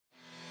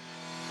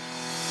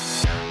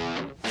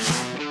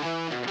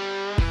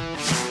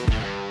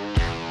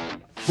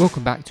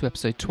Welcome back to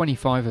episode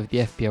 25 of the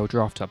FPL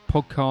Draft Hub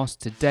podcast.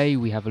 Today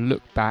we have a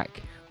look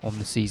back on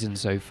the season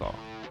so far.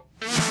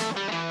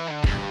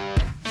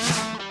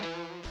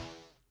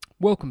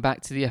 Welcome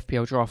back to the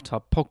FPL Draft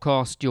Hub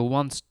podcast, your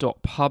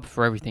one-stop hub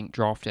for everything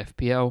Draft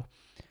FPL.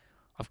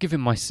 I've given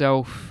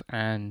myself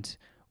and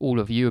all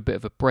of you a bit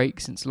of a break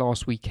since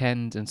last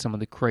weekend and some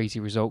of the crazy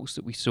results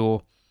that we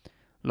saw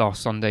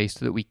last Sunday,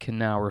 so that we can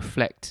now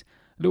reflect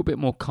a little bit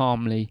more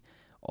calmly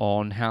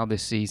on how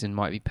this season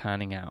might be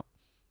panning out.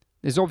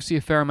 There's obviously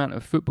a fair amount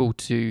of football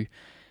to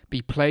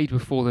be played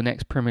before the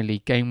next Premier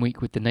League game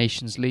week with the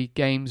Nations League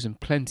games and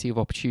plenty of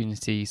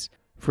opportunities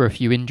for a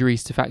few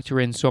injuries to factor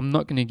in, so I'm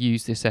not going to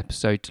use this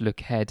episode to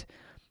look ahead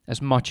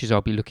as much as I'll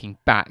be looking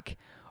back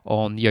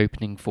on the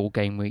opening 4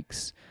 game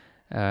weeks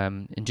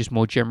and just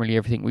more generally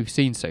everything we've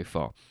seen so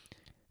far.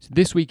 So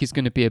this week is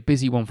going to be a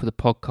busy one for the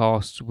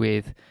podcast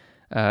with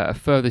a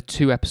further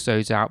 2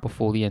 episodes out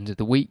before the end of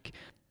the week.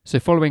 So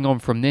following on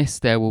from this,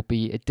 there will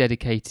be a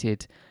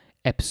dedicated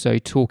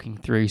episode talking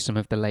through some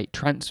of the late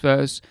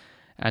transfers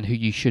and who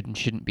you should and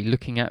shouldn't be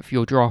looking at for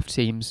your draft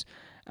teams.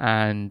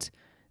 And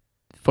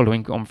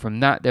following on from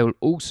that, there will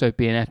also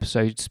be an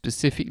episode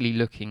specifically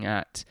looking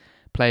at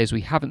players we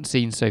haven't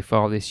seen so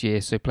far this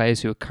year, so players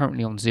who are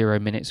currently on 0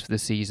 minutes for the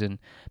season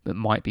but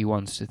might be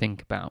ones to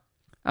think about.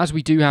 As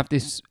we do have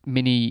this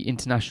mini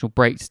international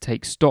break to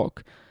take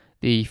stock,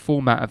 the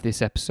format of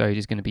this episode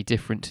is going to be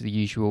different to the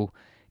usual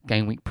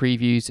game week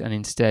previews, and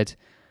instead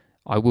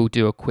I will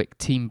do a quick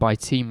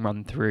team-by-team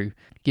run-through,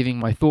 giving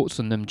my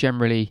thoughts on them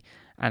generally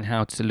and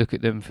how to look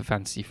at them for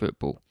fantasy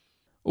football.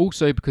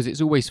 Also, because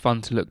it's always fun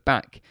to look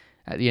back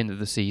at the end of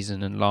the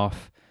season and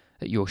laugh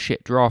at your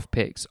shit draft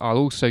picks, I'll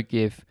also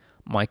give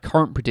my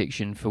current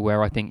prediction for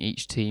where I think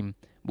each team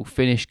will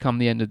finish come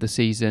the end of the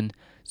season.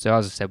 So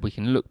as I said, we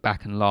can look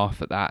back and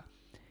laugh at that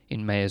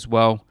in May as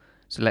well.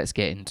 So let's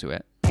get into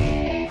it.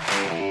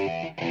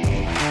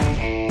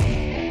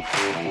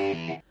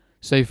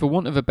 So for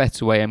want of a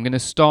better way, I'm going to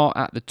start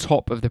at the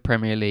top of the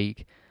Premier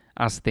League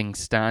as things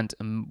stand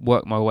and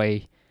work my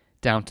way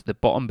down to the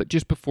bottom. But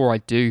just before I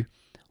do,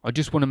 I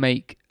just want to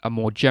make a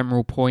more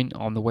general point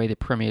on the way the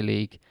Premier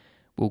League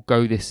will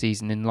go this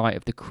season in light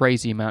of the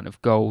crazy amount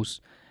of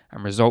goals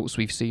and results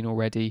we've seen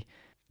already.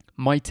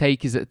 My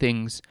take is that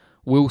things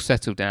will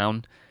settle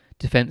down,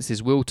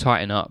 defences will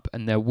tighten up,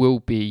 and there will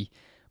be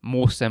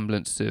more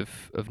semblance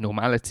of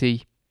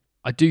normality.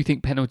 I do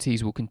think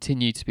penalties will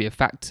continue to be a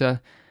factor,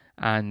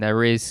 and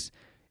there is,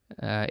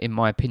 in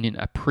my opinion,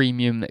 a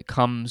premium that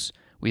comes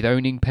with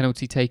owning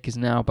penalty takers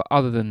now. But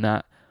other than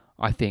that,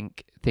 I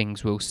think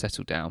things will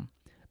settle down.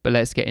 But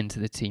let's get into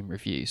the team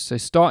reviews. So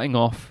starting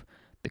off,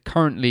 the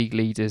current league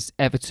leaders,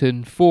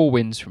 Everton, 4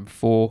 wins from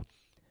 4,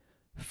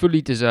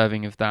 fully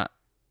deserving of that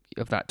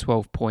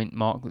 12-point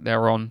mark that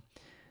they're on,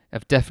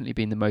 have definitely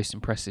been the most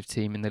impressive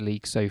team in the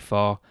league so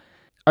far.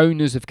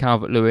 Owners of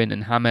Calvert-Lewin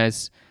and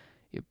James,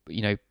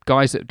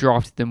 guys that have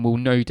drafted them will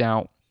no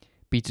doubt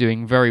be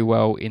doing very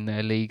well in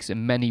their leagues,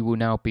 and many will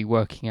now be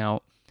working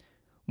out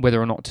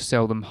whether or not to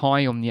sell them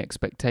high on the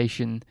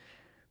expectation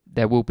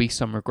there will be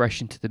some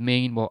regression to the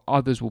mean, while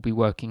others will be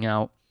working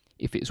out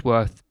if it's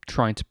worth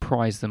trying to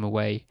prize them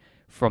away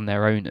from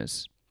their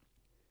owners.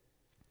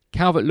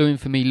 Calvert-Lewin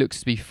for me looks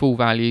to be full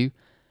value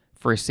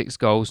for his 6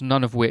 goals,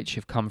 none of which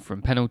have come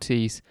from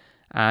penalties,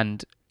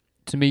 and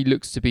to me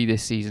looks to be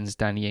this season's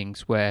Danny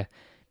Ings, where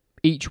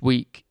each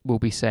week we'll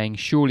be saying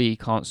surely he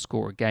can't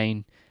score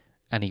again,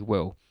 and he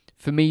will.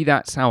 For me,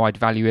 that's how I'd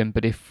value him,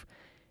 but if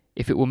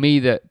it were me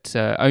that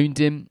owned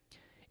him,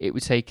 it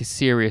would take a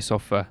serious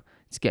offer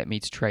to get me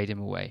to trade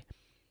him away.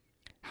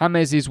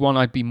 James is one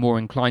I'd be more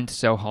inclined to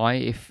sell high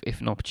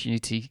if an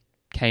opportunity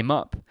came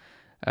up,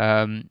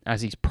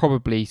 as he's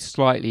probably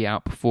slightly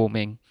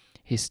outperforming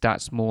his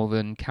stats more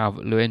than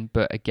Calvert-Lewin,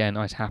 but again,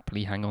 I'd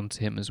happily hang on to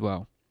him as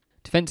well.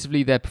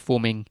 Defensively, they're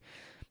performing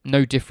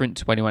no different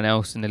to anyone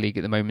else in the league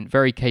at the moment,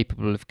 very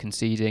capable of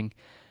conceding,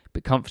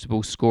 but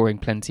comfortable scoring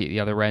plenty at the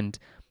other end.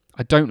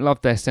 I don't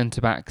love their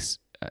centre-backs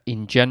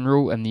in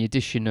general, and the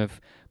addition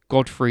of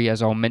Godfrey, as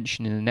I'll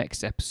mention in the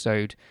next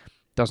episode,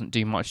 doesn't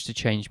do much to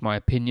change my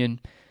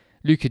opinion.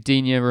 Luca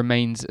Digne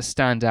remains a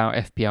standout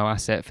FPL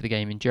asset for the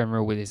game in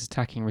general with his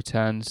attacking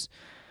returns.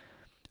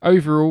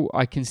 Overall,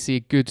 I can see a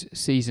good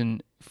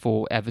season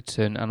for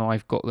Everton, and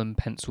I've got them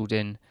penciled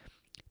in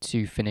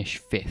to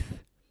finish 5th.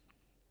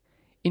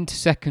 Into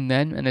second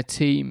then, and a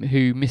team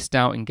who missed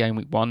out in game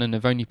week 1 and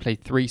have only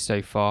played 3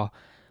 so far,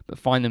 but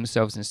find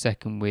themselves in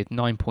second with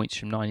 9 points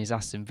from 9 is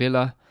Aston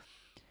Villa.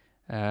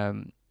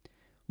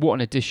 What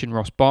an addition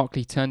Ross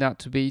Barkley turned out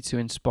to be to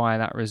inspire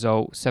that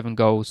result. 7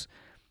 goals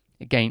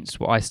against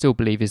what I still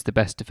believe is the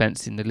best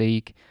defence in the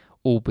league,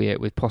 albeit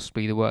with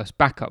possibly the worst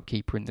backup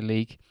keeper in the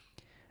league.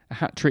 A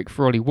hat-trick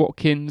for Ollie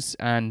Watkins,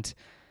 and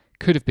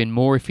could have been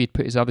more if he'd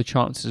put his other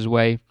chances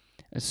away,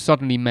 and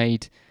suddenly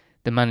made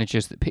the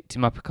managers that picked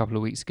him up a couple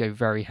of weeks ago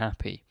very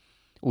happy.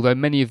 Although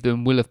many of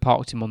them will have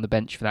parked him on the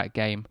bench for that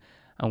game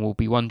and will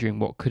be wondering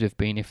what could have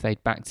been if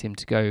they'd backed him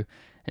to go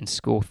and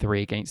score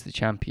 3 against the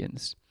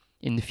champions.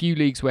 In the few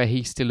leagues where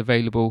he's still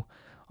available,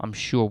 I'm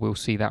sure we'll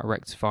see that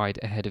rectified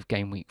ahead of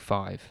game week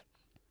 5.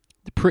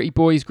 The pretty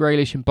boys,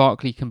 Grealish and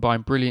Barkley,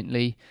 combine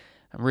brilliantly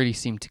and really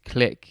seem to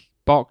click.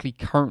 Barkley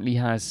currently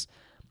has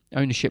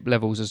ownership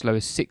levels as low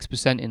as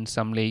 6% in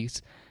some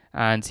leagues,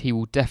 and he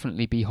will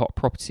definitely be hot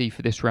property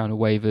for this round of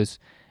waivers,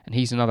 and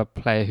he's another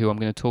player who I'm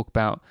going to talk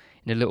about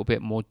in a little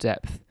bit more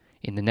depth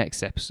in the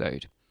next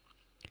episode.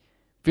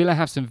 Villa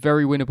have some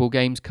very winnable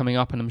games coming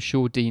up, and I'm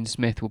sure Dean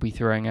Smith will be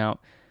throwing out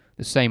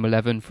the same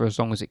 11 for as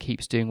long as it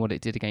keeps doing what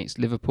it did against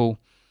Liverpool.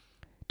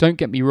 Don't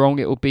get me wrong,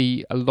 it will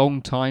be a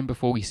long time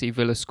before we see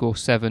Villa score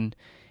 7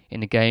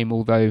 in a game,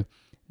 although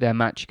their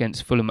match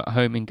against Fulham at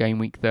home in game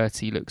week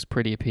 30 looks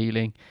pretty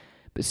appealing.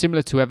 But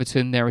similar to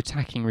Everton, their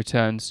attacking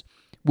returns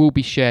will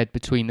be shared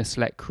between the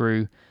select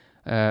crew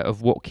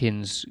of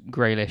Watkins,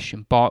 Grealish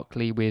and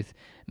Barkley, with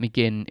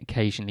McGinn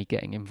occasionally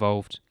getting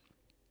involved.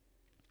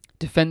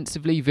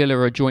 Defensively, Villa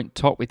are a joint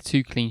top with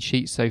 2 clean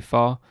sheets so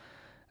far,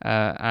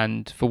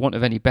 and for want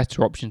of any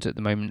better options at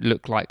the moment,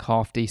 look like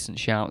half-decent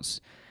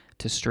shouts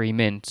to stream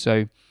in.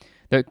 So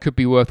that could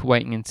be worth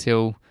waiting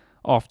until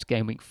after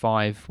game week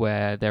 5,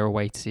 where they're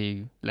away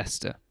to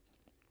Leicester.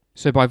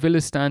 So by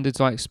Villa's standards,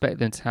 I expect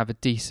them to have a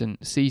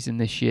decent season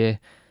this year.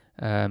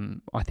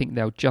 I think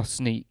they'll just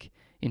sneak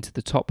into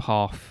the top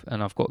half,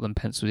 and I've got them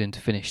penciled in to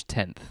finish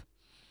 10th.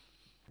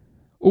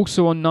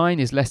 Also on 9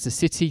 is Leicester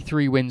City,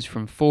 3 wins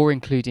from 4,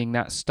 including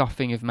that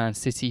stuffing of Man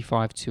City,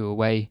 5-2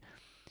 away.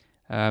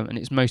 And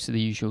it's most of the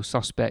usual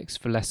suspects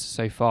for Leicester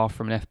so far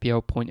from an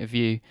FPL point of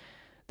view.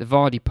 The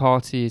Vardy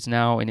party is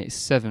now in its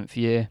 7th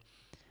year.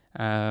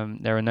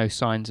 There are no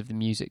signs of the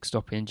music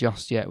stopping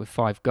just yet, with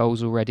 5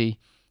 goals already.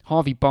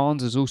 Harvey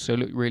Barnes has also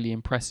looked really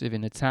impressive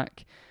in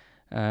attack,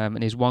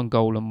 and his 1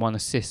 goal and 1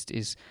 assist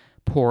is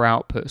poor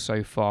output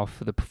so far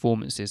for the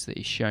performances that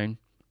he's shown.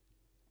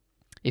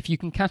 If you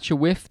can catch a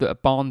whiff that a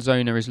Barnes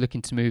owner is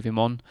looking to move him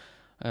on,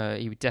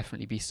 he would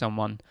definitely be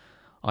someone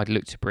I'd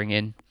look to bring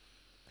in.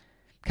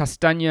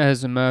 Castagna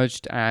has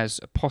emerged as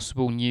a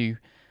possible new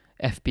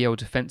FPL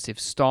defensive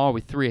star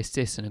with 3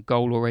 assists and a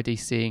goal already,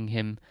 seeing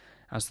him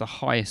as the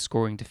highest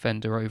scoring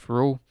defender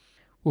overall.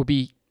 Will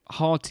be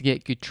hard to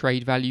get good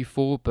trade value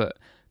for, but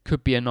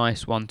could be a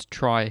nice one to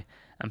try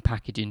and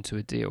package into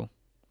a deal.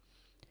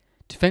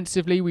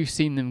 Defensively, we've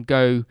seen them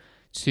go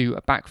to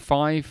a back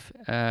 5,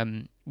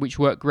 which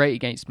worked great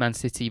against Man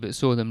City, but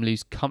saw them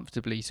lose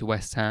comfortably to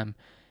West Ham,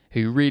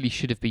 who really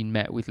should have been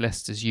met with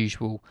Leicester's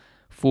usual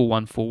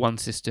 4-1-4-1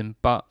 system,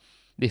 but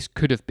this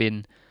could have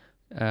been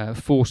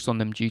forced on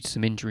them due to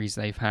some injuries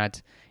they've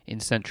had in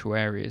central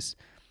areas.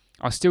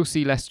 I still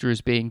see Leicester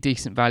as being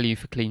decent value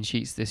for clean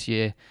sheets this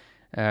year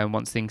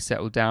once things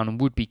settle down, and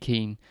would be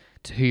keen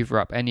to hoover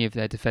up any of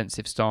their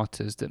defensive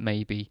starters that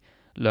may be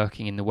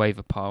lurking in the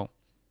waiver pile.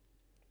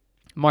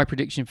 My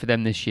prediction for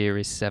them this year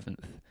is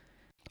 7th.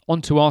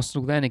 On to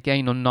Arsenal then,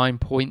 again on 9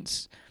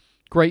 points.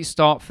 Great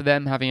start for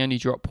them, having only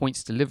dropped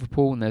points to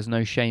Liverpool, and there's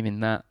no shame in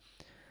that.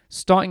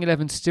 Starting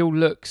 11 still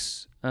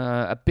looks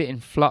a bit in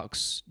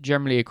flux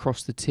generally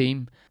across the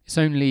team. It's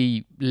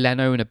only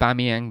Leno and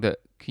Aubameyang that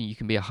you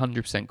can be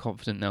 100%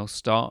 confident they'll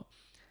start.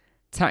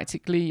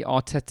 Tactically,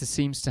 Arteta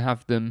seems to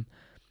have them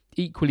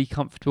equally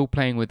comfortable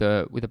playing with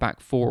a back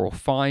 4 or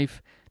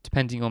 5,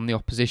 depending on the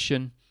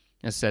opposition.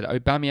 As I said,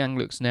 Aubameyang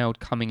looks nailed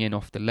coming in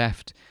off the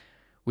left,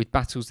 with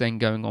battles then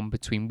going on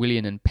between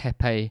Willian and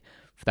Pepe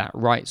for that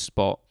right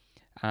spot,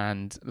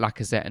 and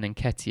Lacazette and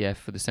Nketiah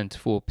for the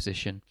centre-forward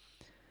position.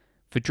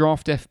 For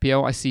draft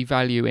FPL, I see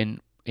value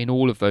in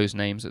all of those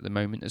names at the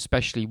moment,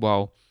 especially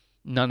while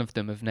none of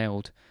them have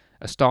nailed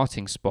a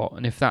starting spot.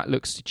 And if that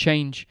looks to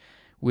change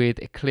with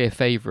a clear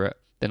favourite,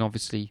 then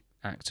obviously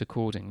act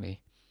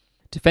accordingly.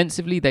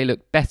 Defensively, they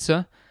look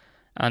better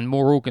and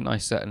more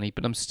organised certainly,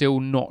 but I'm still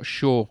not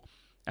sure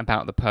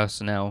about the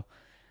personnel.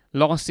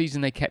 Last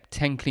season they kept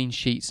 10 clean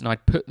sheets, and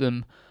I'd put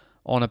them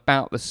on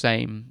about the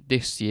same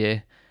this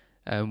year,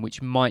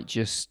 which might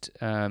just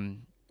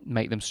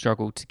make them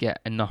struggle to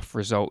get enough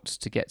results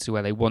to get to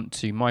where they want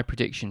to. My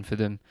prediction for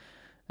them,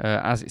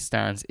 as it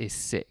stands, is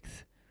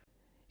 6th.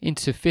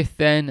 Into 5th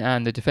then,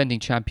 and the defending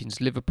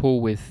champions Liverpool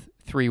with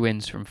 3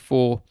 wins from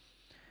 4.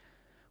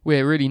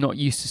 We're really not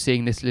used to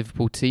seeing this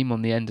Liverpool team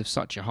on the end of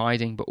such a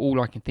hiding, but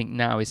all I can think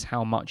now is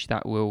how much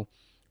that will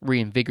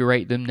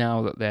reinvigorate them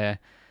now that they're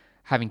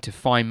having to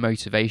find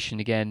motivation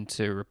again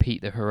to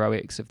repeat the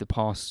heroics of the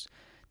past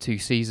 2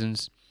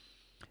 seasons.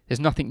 There's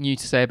nothing new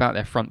to say about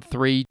their front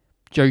 3.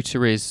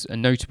 Jota is a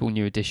notable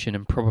new addition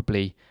and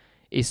probably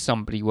is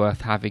somebody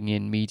worth having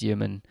in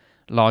medium and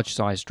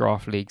large-sized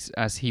draft leagues,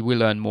 as he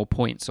will earn more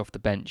points off the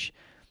bench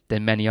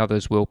than many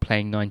others will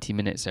playing 90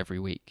 minutes every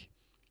week.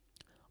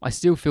 I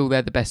still feel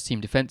they're the best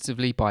team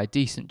defensively by a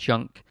decent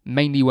chunk,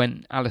 mainly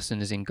when Alisson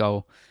is in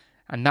goal,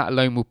 and that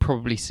alone will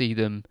probably see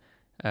them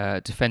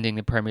defending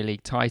the Premier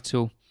League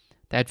title.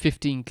 They had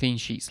 15 clean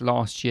sheets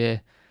last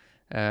year.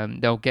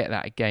 They'll get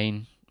that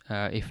again,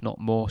 if not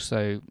more.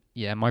 So,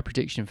 yeah, my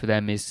prediction for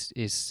them is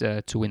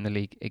to win the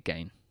league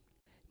again.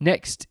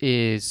 Next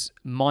is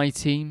my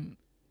team,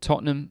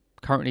 Tottenham,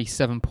 currently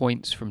 7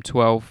 points from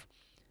 12.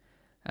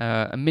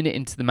 A minute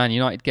into the Man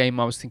United game,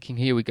 I was thinking,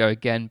 here we go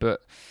again.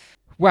 But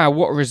wow,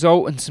 what a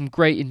result and some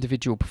great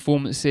individual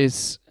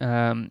performances.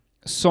 Son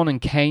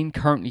and Kane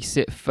currently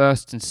sit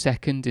first and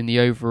second in the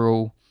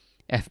overall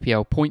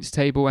FPL points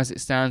table as it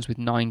stands, with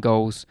 9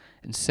 goals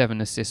and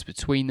 7 assists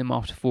between them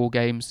after 4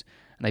 games,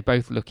 and they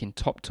both look in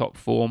top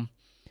form.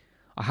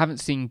 I haven't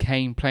seen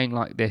Kane playing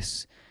like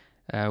this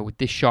with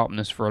this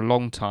sharpness for a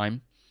long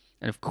time,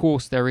 and of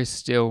course there is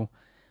still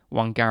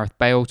one Gareth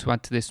Bale to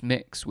add to this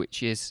mix,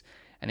 which is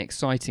an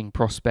exciting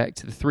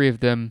prospect. The three of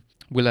them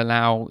will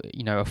allow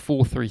a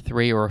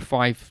 4-3-3 or a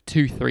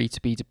 5-2-3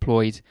 to be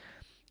deployed,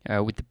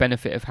 with the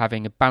benefit of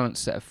having a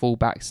balanced set of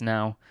fullbacks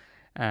now.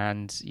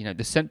 And,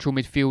 the central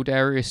midfield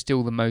area is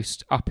still the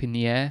most up in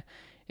the air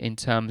in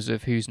terms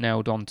of who's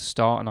nailed on to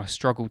start. And I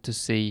struggle to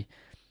see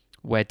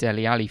where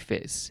Dele Alli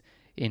fits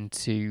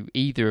into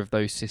either of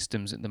those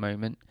systems at the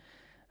moment.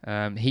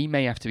 He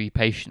may have to be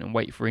patient and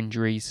wait for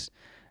injuries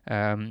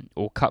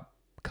or cup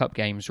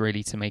games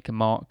really to make a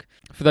mark.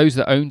 For those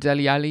that own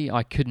Dele Alli,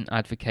 I couldn't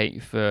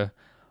advocate for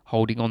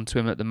holding on to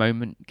him at the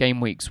moment.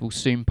 Game weeks will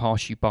soon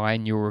pass you by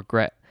and you'll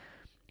regret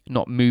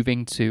not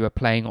moving to a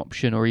playing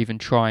option or even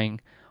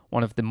trying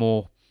one of the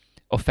more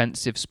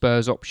offensive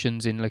Spurs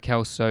options in Lo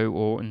Celso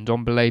or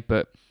Ndombele,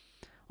 but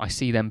I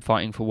see them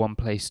fighting for one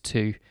place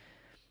too.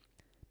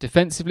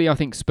 Defensively, I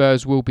think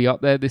Spurs will be up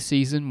there this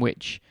season,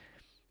 which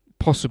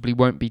possibly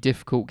won't be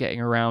difficult,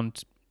 getting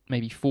around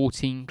maybe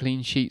 14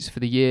 clean sheets for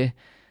the year.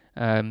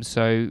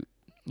 So,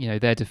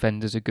 their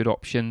defenders are good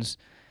options.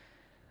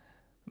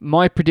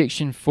 My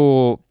prediction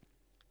for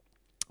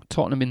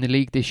Tottenham in the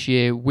league this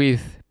year,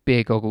 with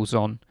beer goggles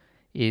on,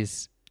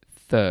 is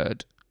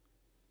 3rd.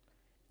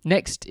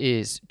 Next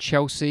is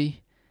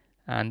Chelsea,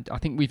 and I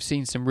think we've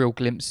seen some real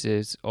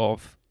glimpses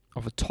of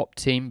a top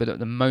team, but at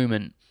the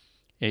moment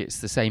it's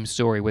the same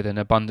story with an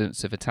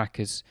abundance of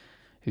attackers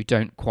who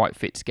don't quite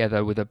fit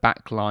together, with a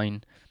back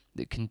line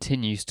that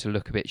continues to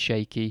look a bit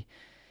shaky.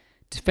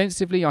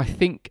 Defensively, I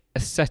think a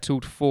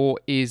settled 4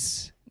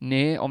 is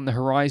near on the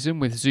horizon,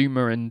 with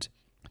Zuma and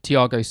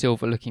Thiago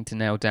Silva looking to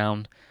nail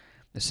down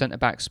the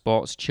centre-back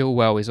spots.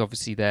 Chilwell is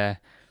obviously there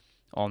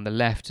on the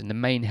left, and the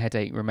main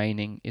headache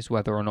remaining is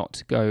whether or not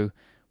to go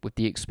with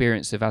the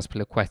experience of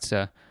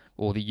Azpilicueta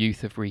or the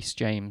youth of Reece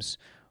James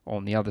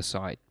on the other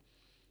side.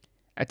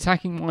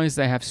 Attacking-wise,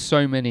 they have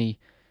so many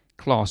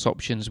class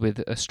options with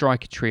a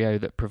striker trio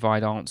that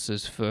provide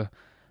answers for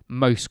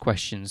most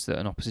questions that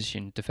an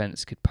opposition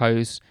defence could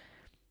pose.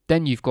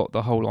 Then you've got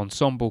the whole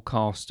ensemble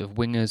cast of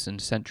wingers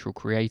and central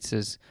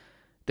creators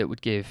that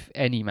would give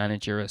any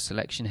manager a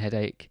selection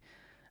headache.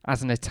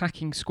 As an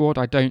attacking squad,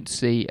 I don't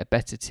see a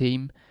better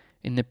team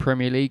in the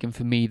Premier League, and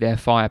for me their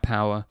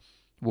firepower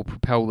will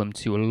propel them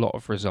to a lot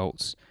of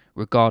results,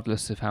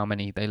 regardless of how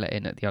many they let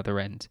in at the other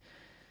end.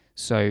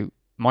 So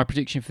my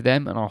prediction for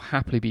them, and I'll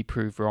happily be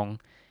proved wrong,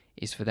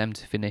 is for them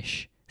to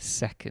finish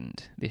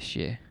 2nd this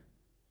year.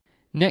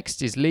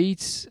 Next is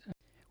Leeds.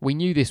 We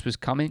knew this was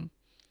coming.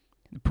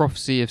 The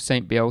prophecy of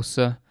St.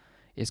 Bielsa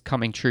is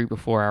coming true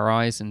before our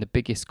eyes, and the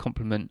biggest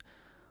compliment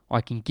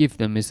I can give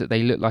them is that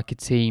they look like a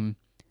team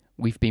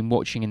we've been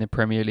watching in the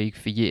Premier League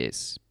for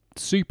years.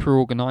 Super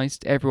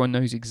organised, everyone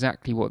knows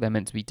exactly what they're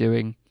meant to be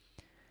doing.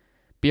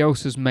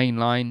 Bielsa's main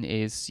line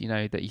is,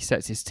 that he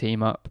sets his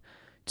team up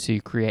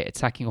to create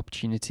attacking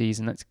opportunities,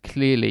 and that's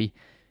clearly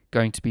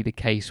going to be the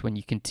case when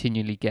you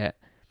continually get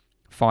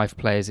 5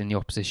 players in the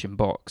opposition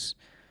box.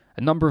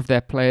 A number of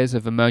their players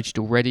have emerged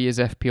already as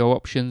FPL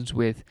options,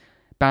 with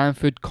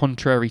Bamford,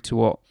 contrary to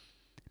what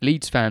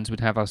Leeds fans would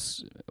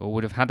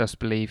have had us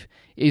believe,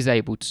 is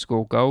able to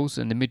score goals,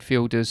 and the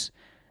midfielders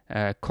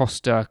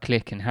Costa,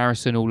 Click and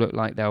Harrison all look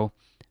like they'll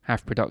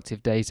have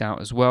productive days out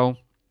as well,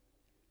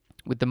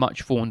 with the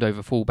much fawned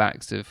over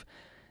fullbacks of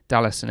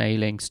Dallas and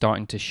Ayling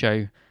starting to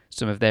show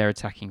some of their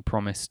attacking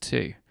promise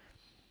too.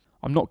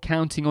 I'm not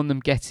counting on them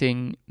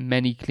getting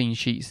many clean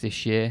sheets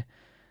this year,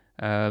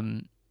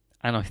 and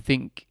I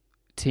think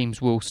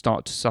teams will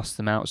start to suss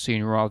them out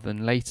sooner rather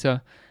than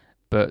later,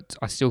 but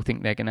I still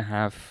think they're going to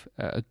have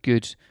a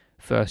good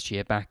first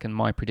year back, and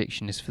my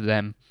prediction is for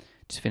them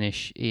to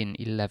finish in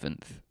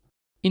 11th.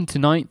 Into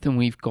 9th, and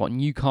we've got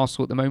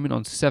Newcastle at the moment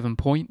on 7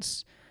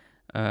 points.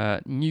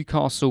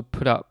 Newcastle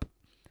put up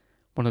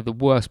one of the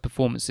worst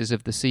performances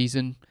of the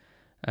season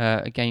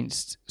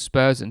against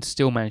Spurs and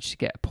still managed to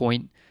get a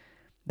point.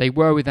 They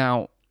were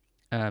without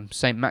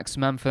Saint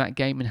Maximin for that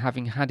game, and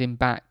having had him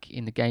back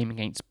in the game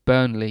against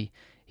Burnley,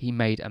 he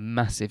made a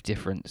massive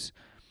difference.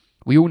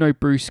 We all know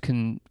Bruce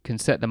can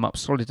set them up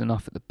solid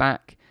enough at the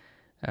back.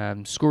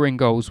 Scoring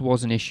goals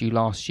was an issue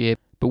last year,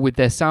 but with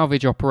their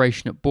salvage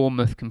operation at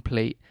Bournemouth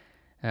complete,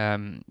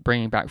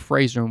 bringing back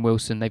Fraser and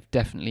Wilson, they've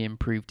definitely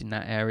improved in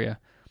that area.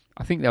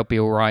 I think they'll be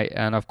alright,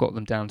 and I've got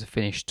them down to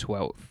finish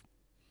 12th.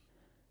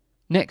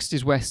 Next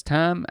is West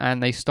Ham,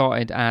 and they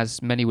started,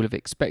 as many would have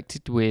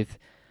expected, with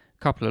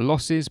a couple of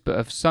losses, but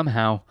have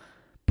somehow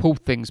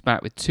pulled things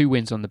back with 2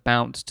 wins on the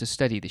bounce to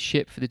steady the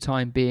ship for the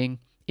time being.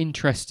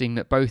 Interesting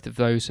that both of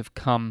those have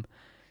come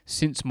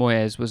since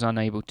Moyes was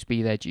unable to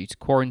be there due to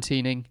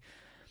quarantining.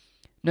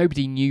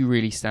 Nobody new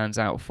really stands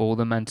out for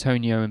them.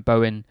 Antonio and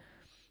Bowen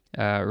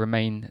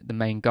remain the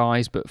main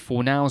guys, but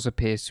Fornals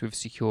appears to have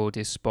secured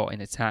his spot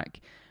in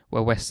attack,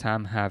 where West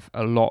Ham have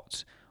a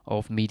lot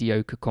of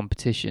mediocre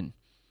competition.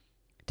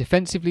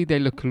 Defensively, they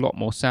look a lot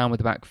more sound with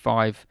the back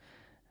five,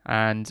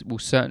 and will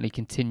certainly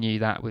continue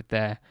that with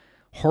their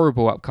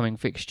horrible upcoming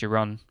fixture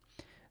run.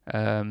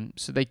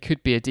 So they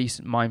could be a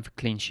decent mine for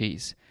clean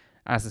sheets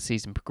as the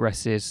season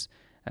progresses,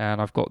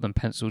 and I've got them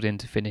penciled in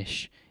to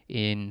finish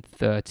in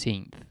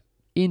 13th.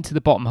 Into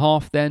the bottom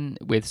half then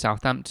with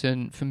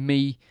Southampton. For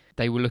me,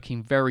 they were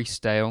looking very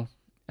stale,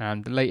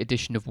 and the late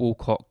addition of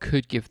Walcott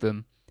could give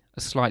them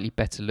a slightly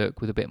better look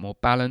with a bit more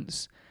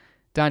balance.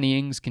 Danny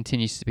Ings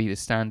continues to be the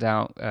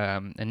standout,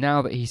 and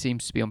now that he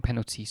seems to be on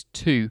penalties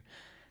too,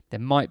 there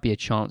might be a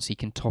chance he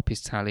can top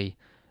his tally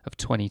of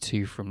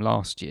 22 from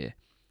last year.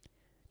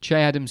 Che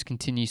Adams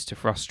continues to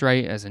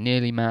frustrate as a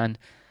nearly man,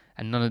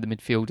 and none of the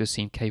midfielders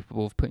seem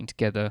capable of putting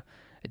together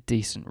a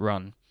decent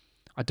run.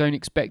 I don't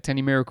expect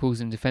any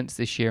miracles in defence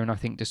this year, and I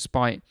think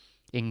despite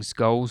Ings'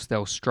 goals,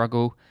 they'll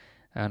struggle,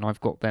 and I've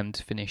got them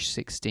to finish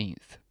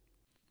 16th.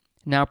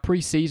 Now,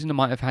 pre-season, I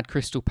might have had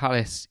Crystal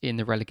Palace in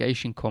the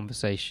relegation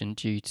conversation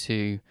due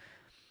to,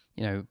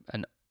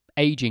 an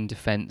ageing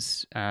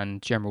defence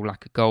and general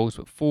lack of goals,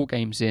 but 4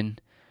 games in,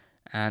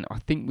 and I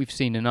think we've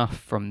seen enough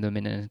from them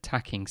in an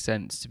attacking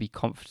sense to be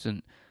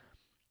confident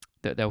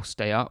that they'll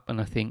stay up, and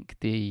I think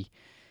the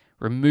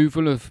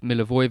removal of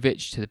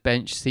Milivojevic to the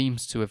bench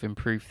seems to have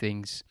improved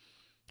things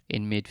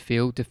in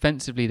midfield.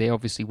 Defensively, they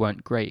obviously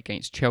weren't great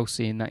against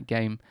Chelsea in that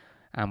game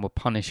and were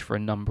punished for a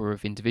number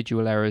of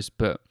individual errors,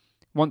 but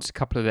once a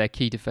couple of their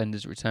key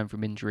defenders return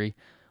from injury,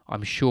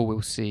 I'm sure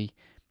we'll see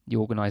the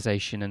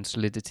organisation and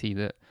solidity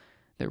that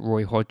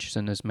Roy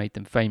Hodgson has made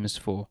them famous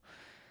for.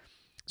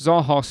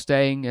 Zaha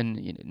staying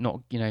and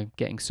not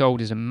getting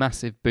sold is a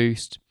massive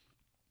boost.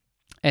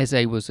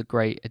 Eze was a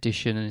great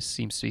addition and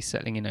seems to be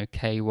settling in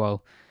okay,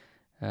 while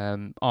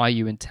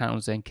Ayew and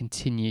Townsend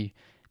continue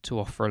to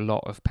offer a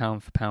lot of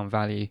pound-for-pound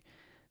value.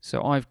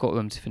 So I've got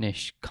them to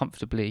finish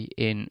comfortably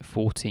in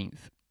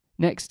 14th.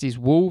 Next is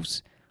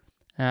Wolves,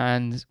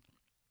 and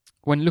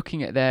when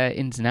looking at their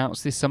ins and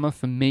outs this summer,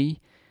 for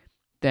me,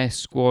 their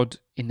squad,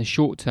 in the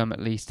short term at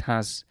least,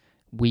 has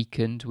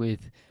weakened,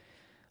 with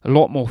a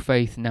lot more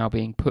faith now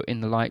being put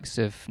in the likes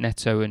of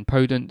Neto and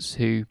Podence,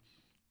 who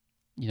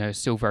are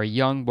still very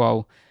young,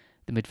 while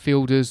the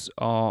midfielders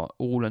are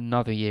all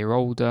another year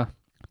older.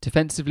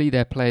 Defensively,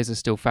 their players are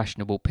still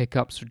fashionable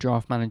pickups for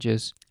draft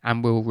managers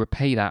and will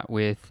repay that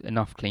with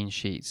enough clean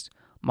sheets.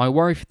 My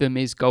worry for them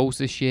is goals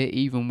this year.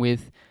 Even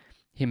with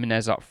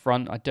Jimenez up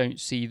front, I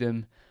don't see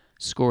them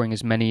scoring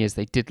as many as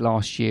they did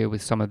last year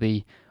with some of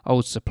the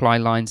old supply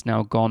lines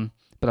now gone,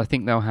 but I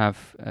think they'll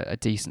have a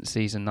decent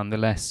season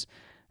nonetheless,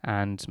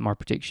 and my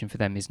prediction for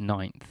them is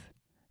 9th.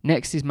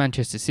 Next is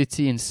Manchester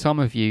City, and some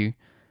of you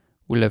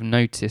will have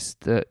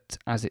noticed that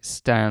as it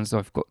stands,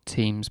 I've got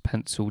teams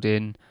penciled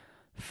in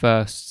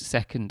 1st,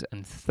 2nd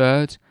and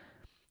 3rd,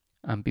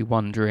 and be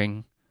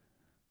wondering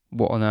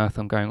what on earth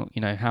I'm going,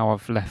 how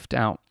I've left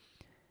out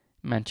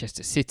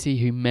Manchester City,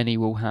 who many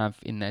will have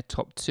in their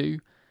top 2.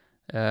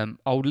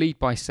 I'll lead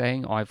by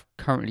saying I've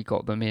currently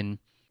got them in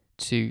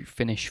to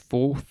finish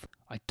 4th.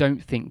 I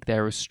don't think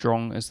they're as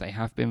strong as they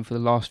have been for the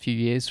last few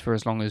years, for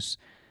as long as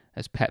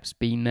Pep's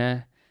been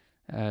there.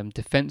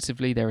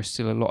 Defensively, there are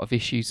still a lot of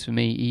issues for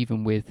me,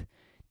 even with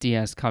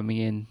Diaz coming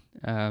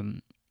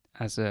in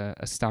as an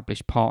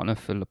established partner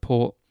for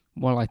Laporte.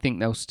 While I think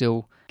they'll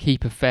still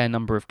keep a fair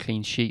number of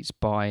clean sheets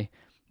by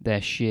their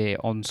sheer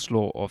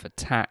onslaught of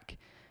attack,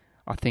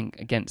 I think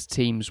against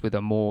teams with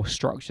a more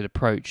structured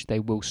approach, they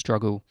will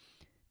struggle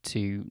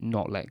to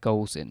not let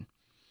goals in.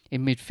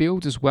 In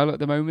midfield as well at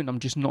the moment, I'm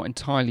just not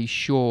entirely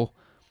sure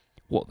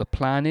what the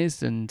plan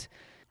is, and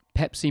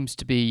Pep seems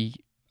to be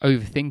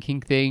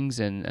overthinking things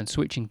and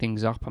switching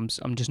things up.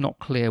 I'm just not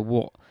clear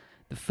what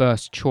the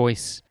first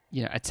choice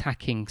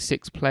attacking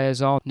 6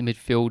 players are, the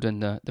midfield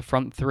and the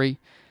front 3.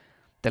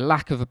 The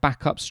lack of a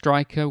backup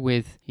striker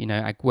with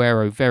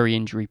Aguero very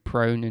injury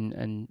prone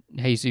and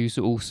Jesus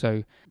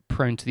also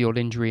prone to the odd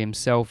injury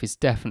himself is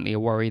definitely a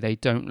worry. They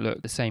don't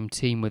look the same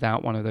team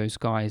without one of those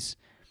guys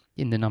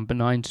in the number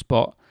 9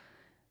 spot.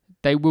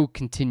 They will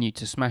continue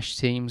to smash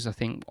teams, I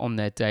think, on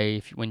their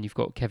day. When you've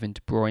got Kevin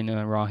De Bruyne,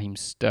 Raheem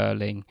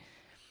Sterling,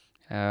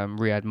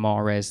 Riyad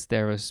Mahrez,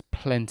 there is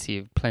plenty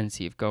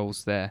of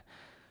goals there.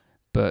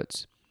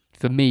 But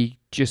for me,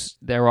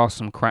 there are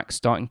some cracks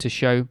starting to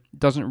show.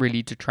 Doesn't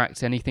really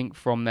detract anything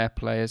from their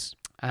players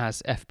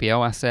as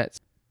FPL assets,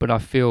 but I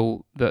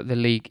feel that the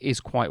league is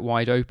quite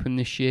wide open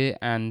this year,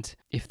 and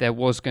if there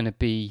was going to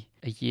be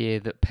a year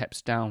that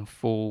Pep's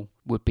downfall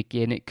would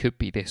begin, it could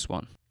be this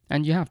one.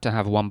 And you have to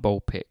have one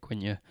bold pick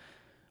when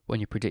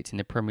you're predicting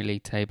the Premier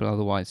League table,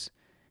 otherwise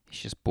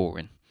it's just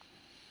boring.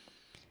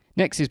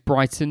 Next is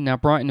Brighton. Now,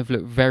 Brighton have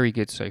looked very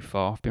good so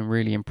far. I've been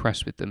really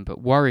impressed with them,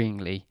 but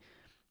worryingly,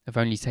 have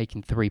only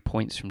taken 3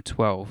 points from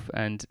 12,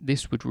 and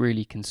this would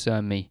really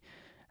concern me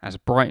as a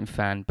Brighton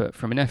fan, but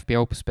from an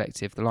FPL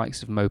perspective, the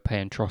likes of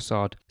Maupay and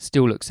Trossard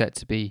still look set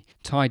to be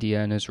tidy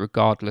earners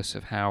regardless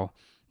of how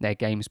their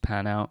games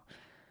pan out.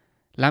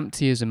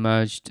 Lamptey has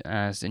emerged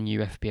as a new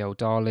FPL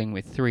darling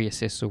with 3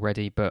 assists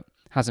already, but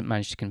hasn't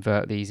managed to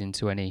convert these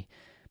into any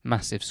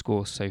massive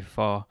scores so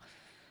far.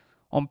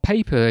 On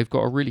paper, they've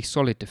got a really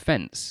solid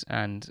defence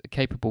and a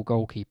capable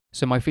goalkeeper,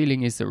 so my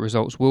feeling is that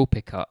results will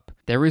pick up.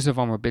 There is a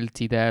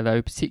vulnerability there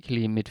though,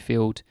 particularly in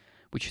midfield,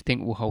 which I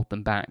think will hold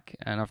them back,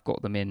 and I've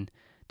got them in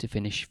to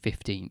finish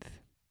 15th.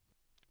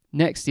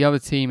 Next, the other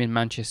team in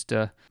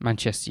Manchester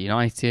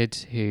United,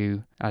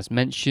 who, as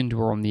mentioned,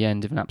 were on the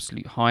end of an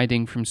absolute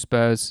hiding from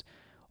Spurs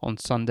on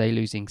Sunday,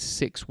 losing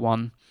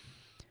 6-1.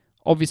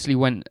 Obviously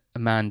went a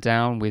man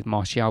down with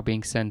Martial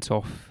being sent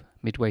off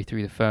midway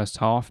through the first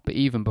half, but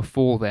even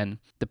before then,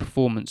 the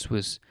performance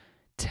was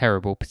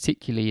terrible,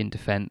 particularly in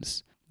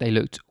defence. They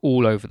looked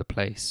all over the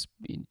place,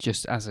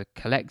 just as a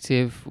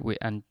collective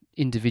and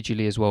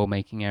individually as well,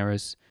 making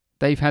errors.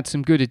 They've had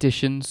some good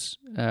additions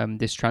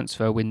this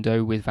transfer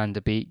window with Van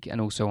der Beek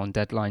and also on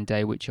deadline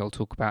day, which I'll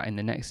talk about in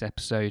the next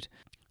episode.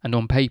 And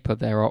on paper,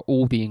 there are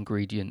all the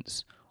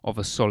ingredients of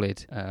a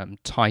solid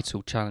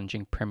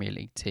title-challenging Premier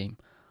League team.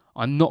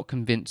 I'm not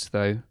convinced,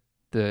 though,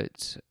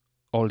 that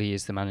Ollie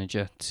is the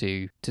manager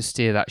to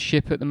steer that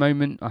ship at the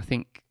moment. I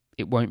think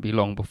it won't be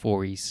long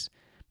before he's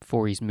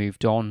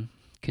moved on.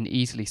 Can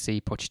easily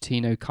see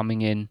Pochettino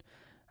coming in,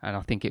 and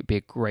I think it'd be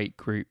a great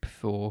group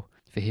for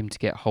him to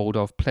get hold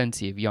of.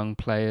 Plenty of young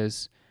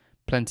players,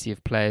 plenty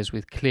of players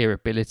with clear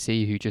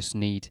ability who just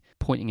need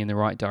pointing in the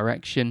right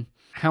direction.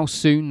 How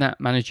soon that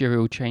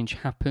managerial change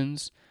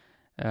happens,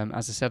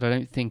 as I said, I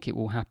don't think it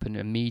will happen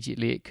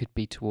immediately. It could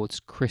be towards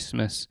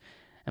Christmas,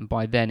 and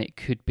by then it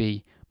could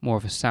be more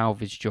of a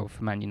salvage job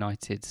for Man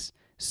United's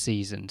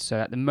season. So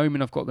at the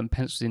moment I've got them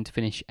penciled in to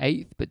finish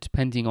 8th, but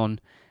depending on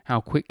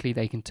how quickly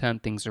they can turn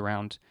things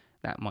around,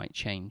 that might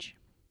change.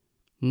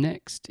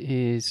 Next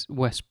is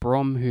West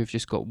Brom, who have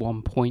just got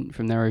 1 point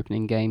from their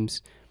opening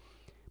games.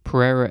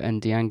 Pereira and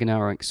Diangana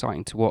are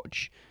exciting to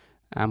watch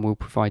and will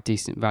provide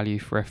decent value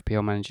for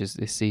FPL managers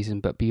this season,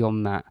 but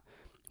beyond that,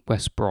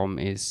 West Brom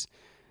is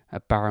a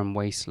barren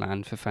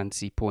wasteland for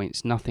fantasy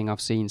points. Nothing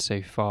I've seen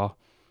so far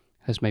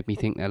has made me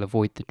think they'll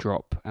avoid the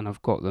drop, and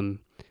I've got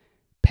them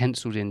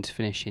penciled in to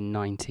finish in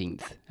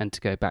 19th and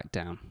to go back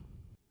down.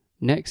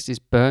 Next is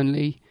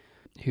Burnley,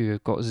 who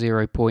have got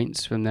 0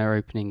 points from their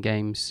opening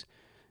games.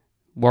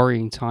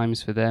 Worrying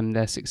times for them.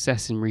 Their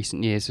success in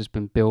recent years has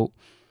been built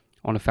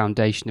on a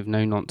foundation of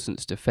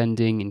no-nonsense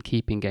defending and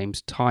keeping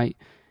games tight,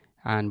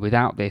 and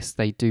without this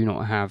they do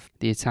not have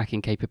the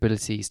attacking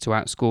capabilities to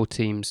outscore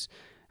teams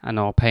and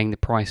are paying the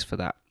price for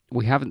that.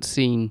 We haven't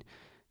seen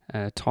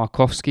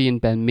Tarkowski and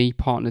Ben Mee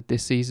partnered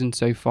this season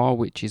so far,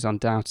 which is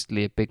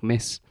undoubtedly a big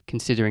miss,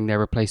 considering their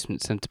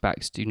replacement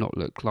centre-backs do not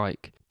look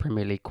like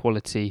Premier League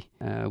quality.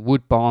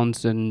 Wood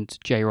Barnes and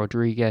Jay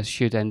Rodriguez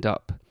should end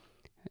up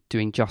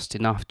doing just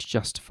enough to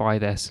justify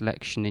their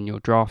selection in your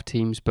draft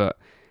teams, but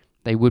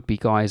they would be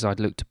guys I'd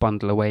look to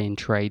bundle away in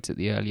trades at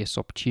the earliest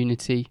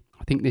opportunity.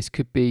 I think this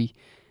could be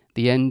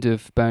the end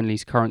of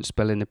Burnley's current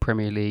spell in the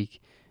Premier League,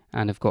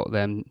 and have got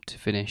them to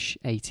finish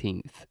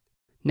 18th.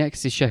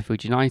 Next is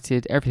Sheffield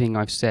United. Everything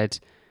I've said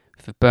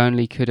for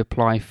Burnley could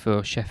apply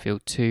for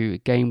Sheffield too. A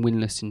game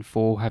winless in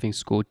 4, having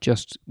scored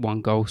just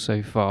 1 goal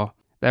so far.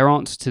 Their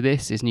answer to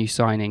this is new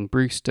signing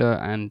Brewster,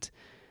 and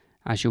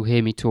as you'll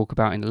hear me talk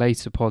about in a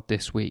later pod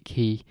this week,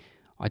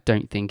 I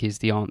don't think is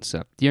the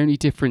answer. The only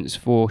difference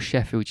for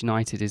Sheffield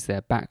United is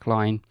their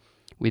backline,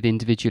 with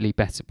individually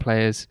better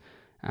players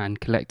and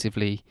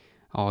collectively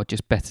are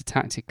just better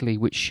tactically,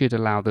 which should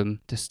allow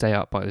them to stay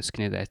up by the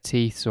skin of their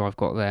teeth. So I've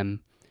got them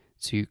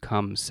to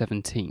come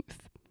 17th.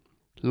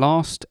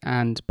 Last,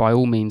 and by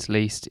all means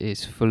least,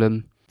 is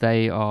Fulham.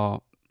 They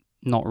are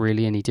not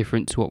really any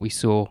different to what we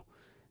saw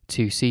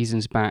 2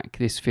 seasons back.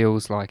 This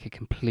feels like a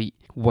complete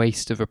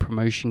waste of a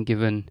promotion,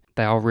 given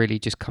they are really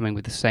just coming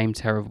with the same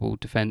terrible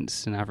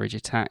defence and average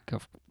attack.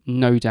 I've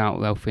no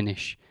doubt they'll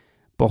finish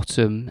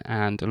bottom,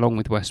 and along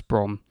with West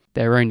Brom,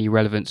 their only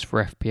relevance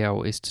for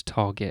FPL is to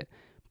target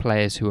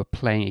players who are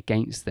playing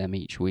against them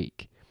each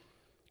week.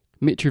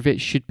 Mitrovic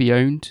should be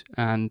owned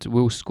and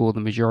will score the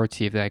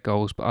majority of their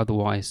goals, but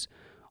otherwise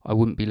I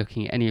wouldn't be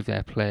looking at any of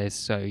their players.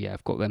 So yeah,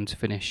 I've got them to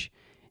finish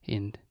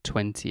in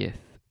 20th.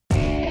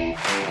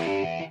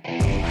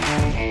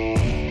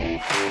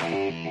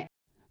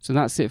 So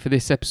that's it for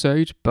this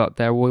episode, but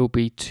there will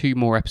be 2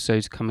 more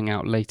episodes coming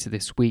out later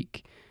this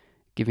week,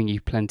 giving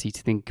you plenty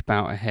to think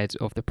about ahead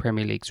of the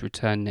Premier League's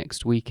return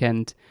next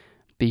weekend.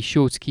 Be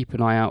sure to keep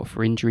an eye out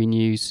for injury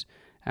news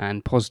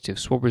and positive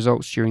swab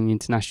results during the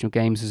international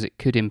games, as it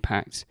could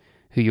impact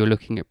who you're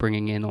looking at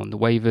bringing in on the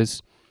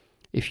waivers.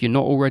 If you're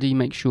not already,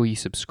 make sure you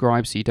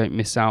subscribe so you don't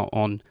miss out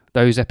on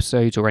those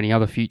episodes or any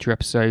other future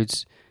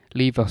episodes.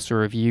 Leave us a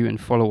review and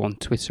follow on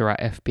Twitter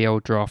at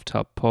FPL Draft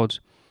Hub Pod.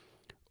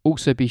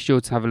 Also be sure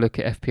to have a look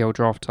at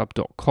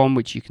fpldrafthub.com,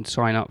 which you can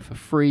sign up for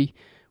free,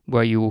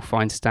 where you will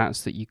find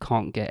stats that you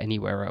can't get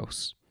anywhere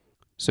else.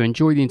 So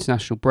enjoy the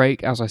international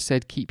break. As I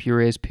said, keep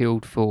your ears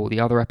peeled for the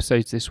other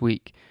episodes this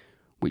week,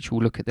 which will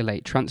look at the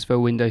late transfer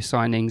window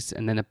signings,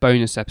 and then a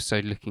bonus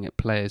episode looking at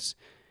players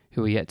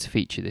who are yet to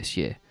feature this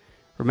year.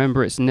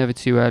 Remember, it's never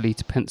too early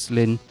to pencil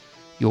in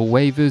your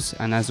waivers,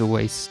 and as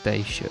always,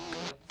 stay shook.